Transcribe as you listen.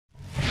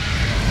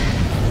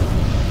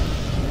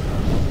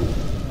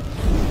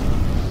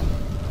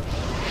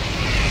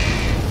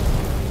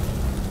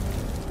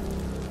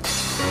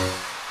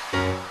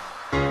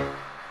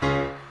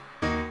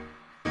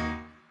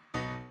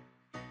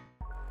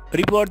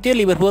Reported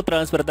Liverpool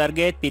transfer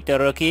target Peter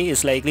Roque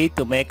is likely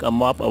to make a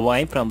move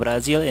away from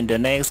Brazil in the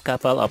next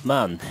couple of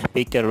months.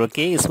 Peter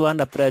Roque is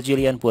one of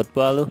Brazilian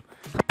football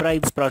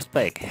bright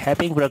prospect,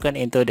 having broken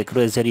into the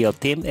Cruzeiro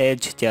team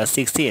aged just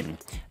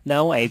 16,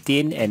 now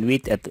 18 and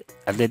with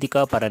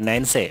Atletico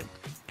Paranaense.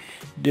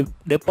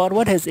 The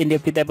forward has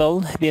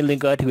inevitably been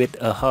linked with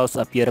a host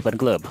of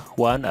European clubs.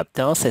 One of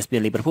those has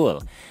been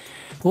Liverpool,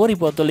 who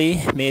reportedly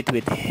met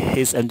with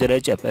his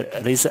entourage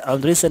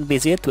on recent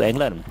visit to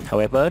England.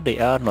 However, they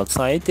are not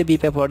signed to be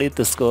favored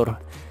to score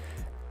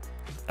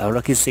a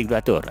Rocky's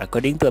signature,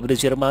 according to Abdul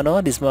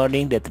Germano this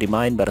morning, that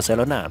remained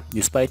Barcelona.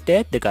 Despite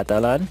that, the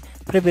Catalan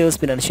previous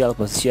financial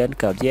position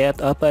could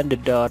yet open the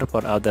door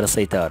for other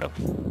suitors.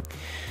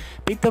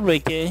 Victor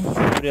Roque's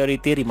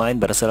priority remains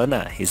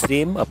Barcelona, his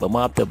dream of a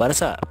move to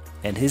Barca,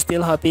 and he's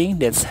still hoping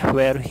that's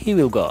where he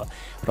will go.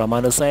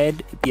 Romano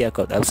said via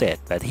court upset,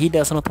 but he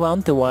does not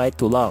want to wait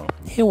too long.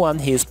 He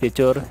wants his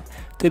future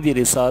to be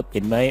resolved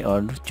in May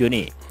or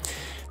June,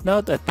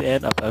 not at the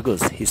end of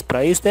August. His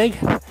price tag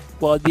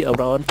would be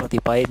around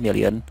 45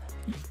 million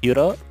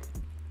euro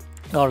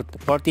or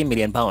 40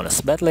 million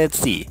pounds, but let's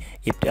see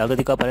if the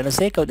Atletico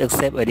Paranaense could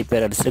accept a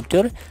different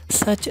structure,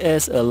 such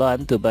as a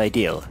loan-to-buy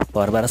deal.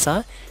 For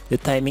Barca, the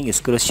timing is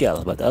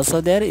crucial, but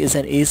also there is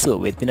an issue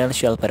with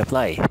financial fair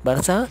play.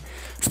 Barca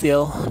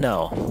still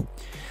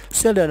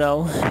don't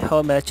know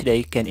how much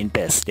they can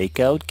invest. They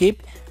could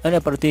keep an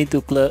opportunity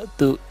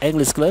to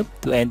English club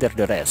to enter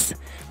the race.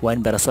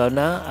 When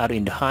Barcelona are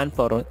in the hunt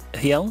for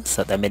young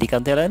South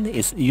American talent,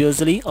 it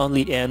usually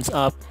only ends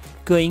up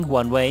going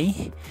one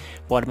way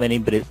for many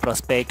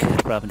prospects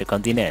from the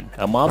continent.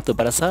 A move to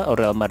Barca or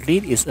Real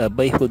Madrid is a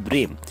boyhood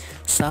dream.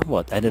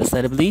 Somewhat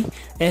understandably,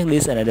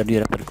 English and other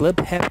European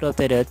clubs have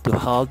rotated to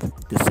hold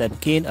the same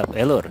kind of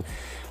allure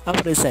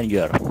of recent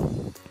years.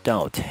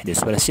 Doubt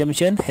this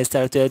presumption has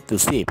started to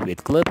shift,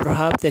 with clubs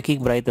perhaps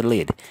taking brighter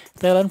lead.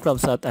 Talent from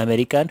South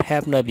America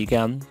have now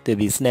begun to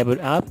be snapped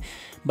up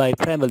by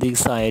Premier League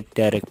side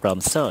direct from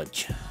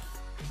South.